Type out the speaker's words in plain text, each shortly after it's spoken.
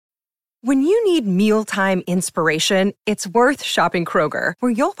When you need mealtime inspiration, it's worth shopping Kroger,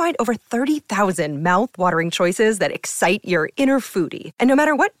 where you'll find over 30,000 mouth-watering choices that excite your inner foodie. And no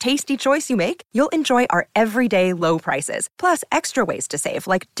matter what tasty choice you make, you'll enjoy our everyday low prices, plus extra ways to save,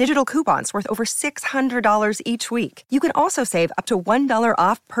 like digital coupons worth over $600 each week. You can also save up to $1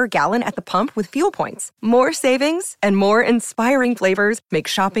 off per gallon at the pump with fuel points. More savings and more inspiring flavors make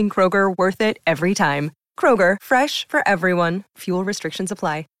shopping Kroger worth it every time. Kroger, fresh for everyone. Fuel restrictions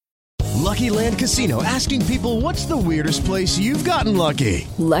apply. Lucky Land Casino, asking people, what's the weirdest place you've gotten lucky?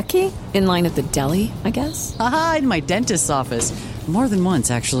 Lucky? In line at the deli, I guess? Aha, in my dentist's office. More than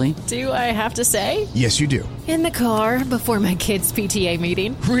once, actually. Do I have to say? Yes, you do. In the car before my kids' PTA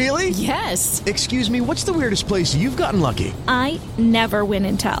meeting. Really? Yes. Excuse me, what's the weirdest place you've gotten lucky? I never win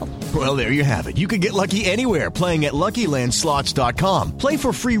and tell. Well, there you have it. You can get lucky anywhere, playing at LuckyLandSlots.com. Play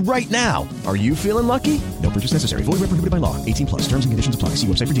for free right now. Are you feeling lucky? No purchase necessary. Void where prohibited by law. 18 plus. Terms and conditions apply. See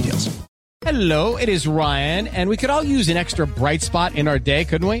website for details. Hello, it is Ryan, and we could all use an extra bright spot in our day,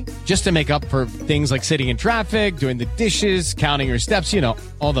 couldn't we? Just to make up for things like sitting in traffic, doing the dishes, counting your steps, you know,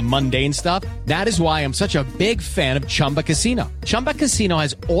 all the mundane stuff. That is why I'm such a big fan of Chumba Casino. Chumba Casino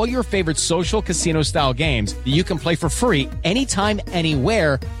has all your favorite social casino-style games that you can play for free anytime,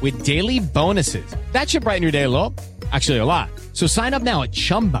 anywhere with daily bonuses. That should brighten your day a little. Actually, a lot. So sign up now at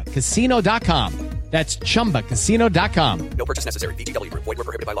ChumbaCasino.com. That's ChumbaCasino.com. No purchase necessary. VGW Group. Void where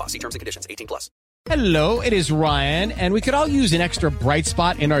prohibited by law. See terms and conditions. 18 plus. Hello, it is Ryan, and we could all use an extra bright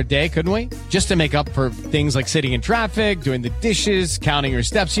spot in our day, couldn't we? Just to make up for things like sitting in traffic, doing the dishes, counting your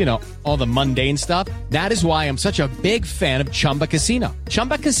steps, you know, all the mundane stuff. That is why I'm such a big fan of Chumba Casino.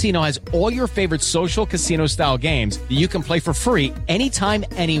 Chumba Casino has all your favorite social casino-style games that you can play for free anytime,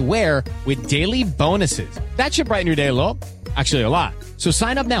 anywhere with daily bonuses. That should brighten your day a little. Actually, a lot. So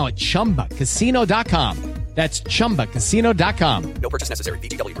sign up now at ChumbaCasino.com. That's ChumbaCasino.com. No purchase necessary.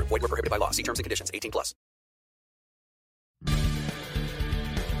 VGW Group. Void where prohibited by law. See terms and conditions. 18 plus.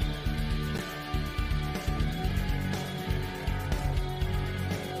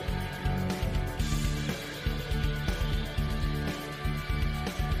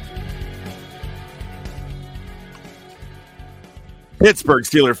 Pittsburgh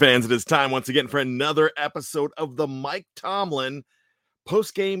Steelers fans, it is time once again for another episode of the Mike Tomlin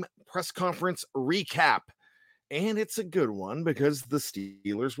post-game press conference recap. And it's a good one because the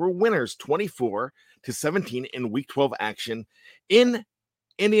Steelers were winners 24-17 in Week 12 action in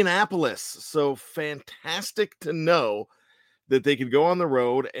Indianapolis. So fantastic to know that they could go on the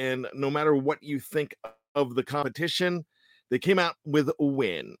road, and no matter what you think of the competition, they came out with a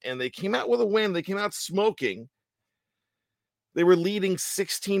win. And they came out with a win. They came out smoking. They were leading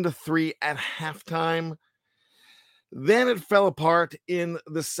 16-3 at halftime. Then it fell apart in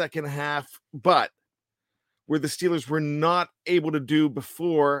the second half, but where the Steelers were not able to do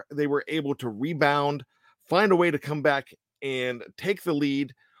before, they were able to rebound, find a way to come back and take the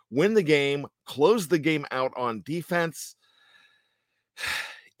lead, win the game, close the game out on defense.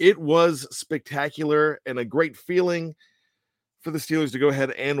 It was spectacular and a great feeling for the Steelers to go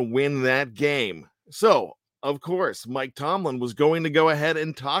ahead and win that game. So, of course, Mike Tomlin was going to go ahead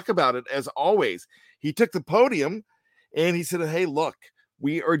and talk about it as always. He took the podium and he said, hey, look,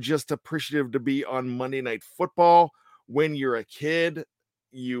 we are just appreciative to be on Monday Night Football. When you're a kid,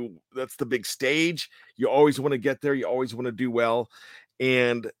 that's the big stage. You always want to get there. You always want to do well.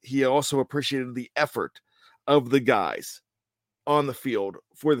 And he also appreciated the effort of the guys on the field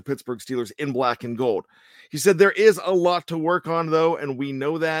for the Pittsburgh Steelers in black and gold. He said there is a lot to work on, though, and we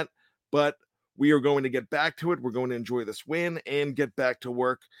know that, but we are going to get back to it. We're going to enjoy this win and get back to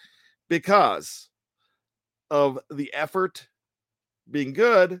work because of the effort being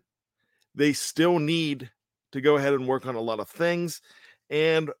good. They still need to go ahead and work on a lot of things.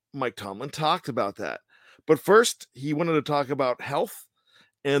 And Mike Tomlin talked about that. But first, he wanted to talk about health.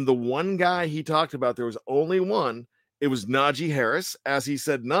 And the one guy he talked about, there was only one. It was Najee Harris. As he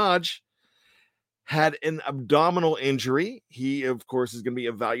said, Najee had an abdominal injury. He, of course, is going to be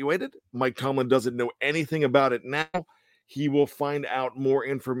evaluated. Mike Tomlin doesn't know anything about it now. He will find out more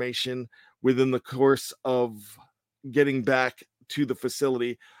information within the course of getting back to the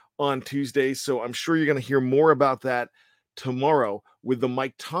facility on Tuesday. So I'm sure you're going to hear more about that tomorrow with the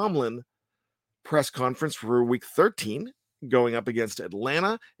Mike Tomlin press conference for Week 13 going up against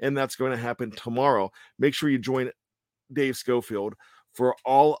Atlanta, and that's going to happen tomorrow. Make sure you join Dave Schofield for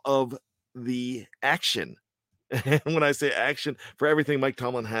all of the action. And when I say action, for everything Mike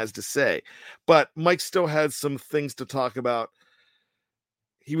Tomlin has to say. But Mike still has some things to talk about.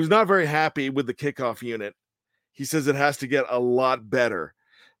 He was not very happy with the kickoff unit. He says it has to get a lot better.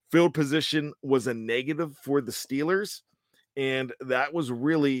 Field position was a negative for the Steelers. And that was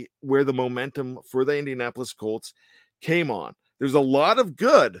really where the momentum for the Indianapolis Colts came on. There's a lot of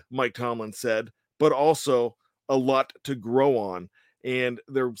good, Mike Tomlin said, but also a lot to grow on. And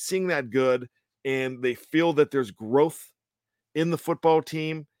they're seeing that good, and they feel that there's growth in the football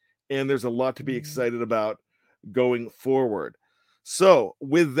team, and there's a lot to be excited about going forward. So,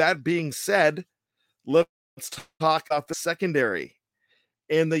 with that being said, let's talk about the secondary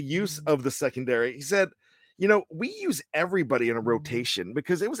and the use of the secondary. He said, we use everybody in a rotation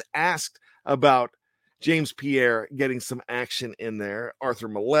because it was asked about James Pierre getting some action in there, Arthur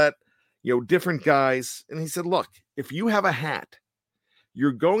Millette, different guys. And he said, look, if you have a hat,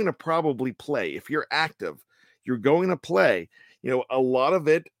 you're going to probably play. If you're active, you're going to play. A lot of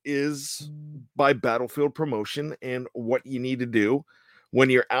it is by battlefield promotion and what you need to do when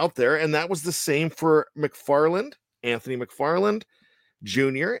you're out there. And that was the same for Anthony McFarland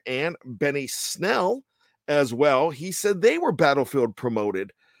Jr. and Benny Snell as well. He said they were battlefield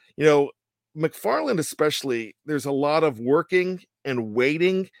promoted. McFarland especially, there's a lot of working and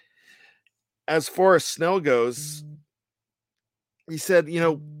waiting. As far as Snell goes, he said,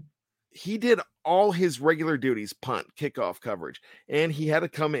 he did all his regular duties, punt, kickoff coverage, and he had to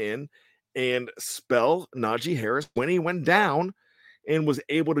come in and spell Najee Harris when he went down and was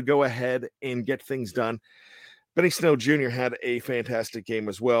able to go ahead and get things done. Benny Snell Jr. had a fantastic game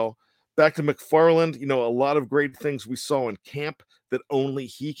as well. Back to McFarland, a lot of great things we saw in camp that only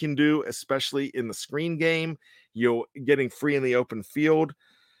he can do, especially in the screen game, getting free in the open field.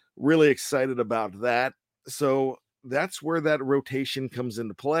 Really excited about that. So that's where that rotation comes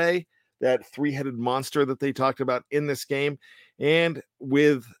into play, that three-headed monster that they talked about in this game. And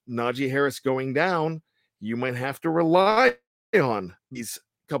with Najee Harris going down, you might have to rely on these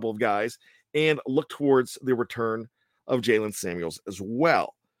couple of guys and look towards the return of Jalen Samuels as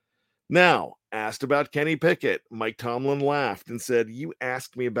well. Now, asked about Kenny Pickett, Mike Tomlin laughed and said, you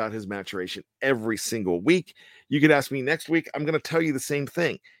asked me about his maturation every single week. You could ask me next week. I'm going to tell you the same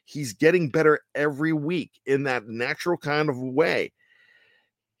thing. He's getting better every week in that natural kind of way.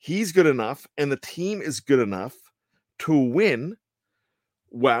 He's good enough, and the team is good enough to win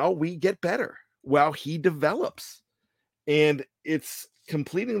while we get better, while he develops. And it's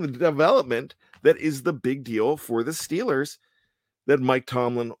completing the development that is the big deal for the Steelers that Mike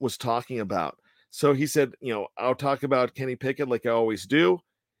Tomlin was talking about. So he said, I'll talk about Kenny Pickett like I always do.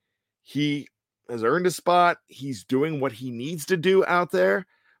 He has earned a spot. He's doing what he needs to do out there,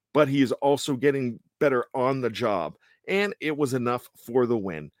 but he is also getting better on the job. And it was enough for the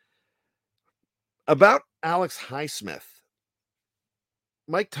win. About Alex Highsmith,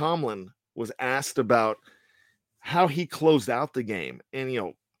 Mike Tomlin was asked about how he closed out the game.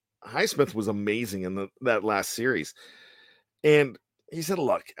 And, Highsmith was amazing in that last series. And he said,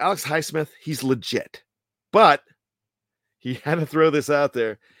 look, Alex Highsmith, he's legit. But he had to throw this out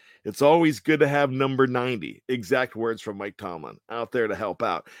there. It's always good to have number 90, exact words from Mike Tomlin, out there to help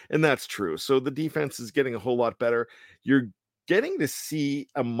out. And that's true. So the defense is getting a whole lot better. You're getting to see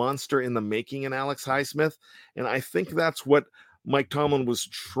a monster in the making in Alex Highsmith. And I think that's what Mike Tomlin was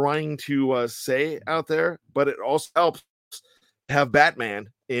trying to say out there. But it also helps to have Batman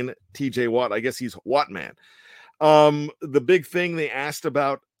in TJ Watt. I guess he's Wattman. The big thing they asked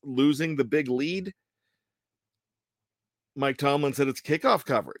about losing the big lead, Mike Tomlin said it's kickoff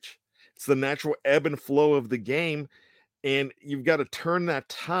coverage. It's the natural ebb and flow of the game, and you've got to turn that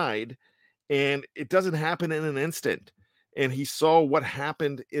tide, and it doesn't happen in an instant. And he saw what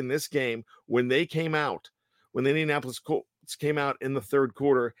happened in this game when they came out, when the Indianapolis Colts came out in the third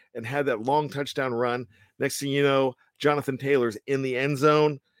quarter and had that long touchdown run. Next thing you know, Jonathan Taylor's in the end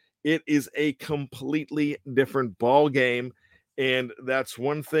zone. It is a completely different ball game, and that's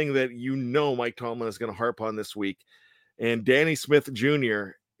one thing that Mike Tomlin is going to harp on this week. And Danny Smith Jr.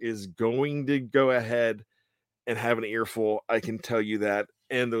 is going to go ahead and have an earful. I can tell you that,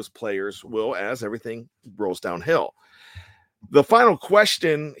 and those players will as everything rolls downhill. The final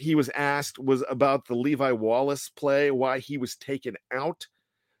question he was asked was about the Levi Wallace play, why he was taken out.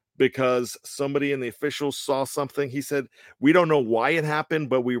 Because somebody in the officials saw something. He said, we don't know why it happened,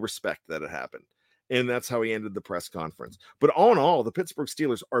 but we respect that it happened. And that's how he ended the press conference. But all in all, the Pittsburgh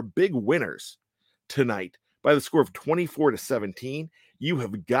Steelers are big winners tonight by the score of 24-17. You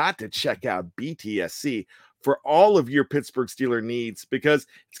have got to check out BTSC for all of your Pittsburgh Steeler needs because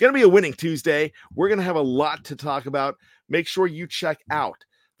it's going to be a winning Tuesday. We're going to have a lot to talk about. Make sure you check out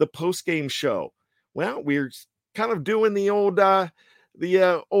the post-game show. Well, we're kind of doing the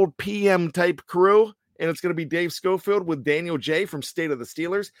old PM type crew, and it's going to be Dave Schofield with Daniel J from State of the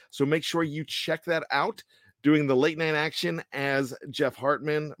Steelers. So make sure you check that out. Doing the late night action as Jeff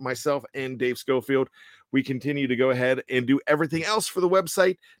Hartman, myself, and Dave Schofield. we continue to go ahead and do everything else for the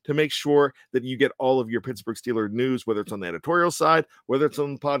website to make sure that you get all of your Pittsburgh Steelers news, whether it's on the editorial side, whether it's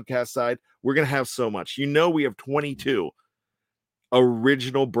on the podcast side. We're going to have so much. You know, we have 22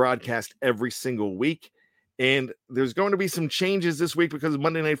 original broadcasts every single week. And there's going to be some changes this week because of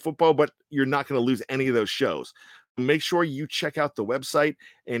Monday Night Football, but you're not going to lose any of those shows. Make sure you check out the website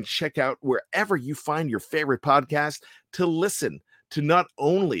and check out wherever you find your favorite podcast to listen to not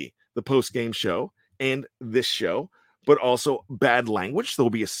only the post-game show and this show, but also Bad Language.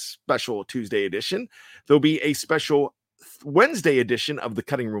 There'll be a special Tuesday edition. There'll be a special Wednesday edition of the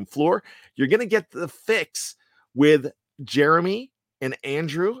Cutting Room Floor. You're going to get the fix with Jeremy and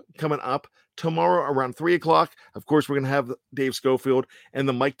Andrew coming up tomorrow around 3 o'clock. Of course, we're going to have Dave Schofield and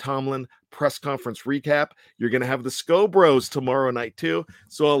the Mike Tomlin press conference recap. You're going to have the Sco Bros tomorrow night too.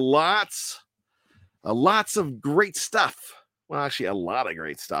 So lots of great stuff. Well, actually, a lot of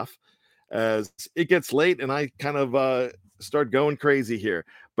great stuff as it gets late and I kind of start going crazy here.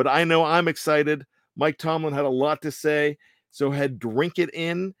 But I know I'm excited. Mike Tomlin had a lot to say, so drink it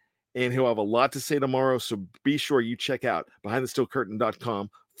in, and he'll have a lot to say tomorrow. So be sure you check out BehindTheSteelCurtain.com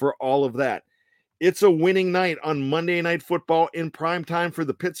for all of that. It's a winning night on Monday Night Football in prime time for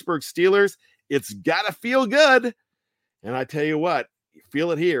the Pittsburgh Steelers. It's got to feel good. And I tell you what,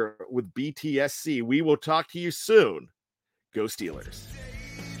 feel it here with BTSC. We will talk to you soon. Go Steelers.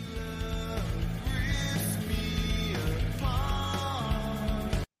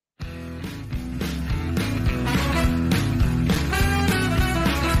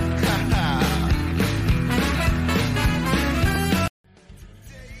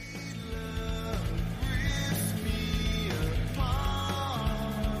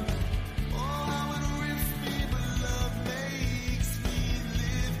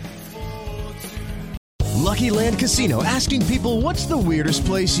 Lucky Land Casino, asking people, what's the weirdest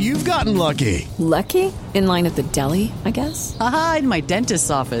place you've gotten lucky? Lucky? In line at the deli, I guess? Aha, in my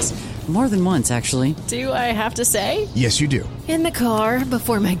dentist's office. More than once, actually. Do I have to say? Yes, you do. In the car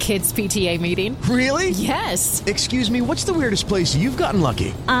before my kids' PTA meeting. Really? Yes. Excuse me, what's the weirdest place you've gotten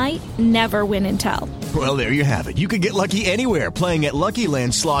lucky? I never win and tell. Well, there you have it. You can get lucky anywhere, playing at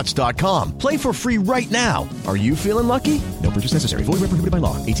LuckyLandSlots.com. Play for free right now. Are you feeling lucky? No purchase necessary. Void where prohibited by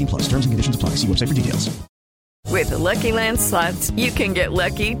law. 18+. Terms and conditions apply. See website for details. With the Lucky Land Slots, you can get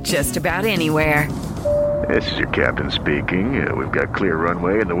lucky just about anywhere. This is your captain speaking. We've got clear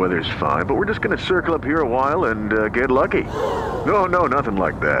runway and the weather's fine, but we're just going to circle up here a while and get lucky. No, nothing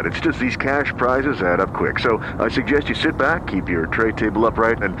like that. It's just these cash prizes add up quick. So I suggest you sit back, keep your tray table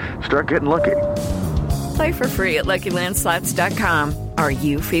upright, and start getting lucky. Play for free at LuckyLandSlots.com. Are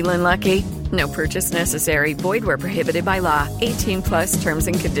you feeling lucky? No purchase necessary. Void where prohibited by law. 18+ terms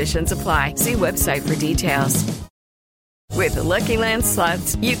and conditions apply. See website for details. With the Lucky Land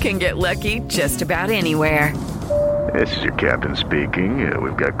Slots, you can get lucky just about anywhere. This is your captain speaking.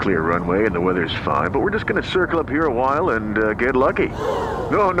 We've got clear runway and the weather's fine, but we're just going to circle up here a while and get lucky.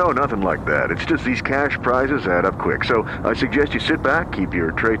 No, nothing like that. It's just these cash prizes add up quick. So I suggest you sit back, keep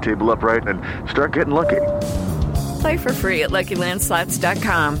your tray table upright, and start getting lucky. Play for free at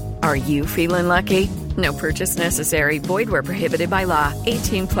LuckyLandSlots.com. Are you feeling lucky? No purchase necessary. Void where prohibited by law.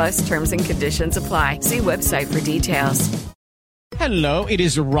 18+ terms and conditions apply. See website for details. Hello, it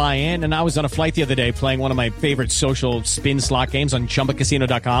is Ryan, and I was on a flight the other day playing one of my favorite social spin slot games on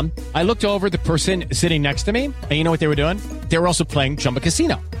ChumbaCasino.com. I looked over at the person sitting next to me, and you know what they were doing? They were also playing Chumba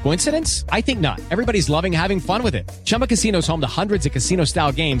Casino. Coincidence? I think not. Everybody's loving having fun with it. Chumba Casino is home to hundreds of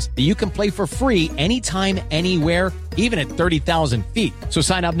casino-style games that you can play for free anytime, anywhere, even at 30,000 feet. So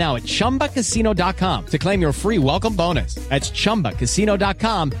sign up now at ChumbaCasino.com to claim your free welcome bonus. That's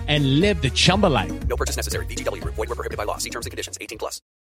ChumbaCasino.com and live the Chumba life. No purchase necessary. VGW. Void where prohibited by law. See terms and conditions. 18+.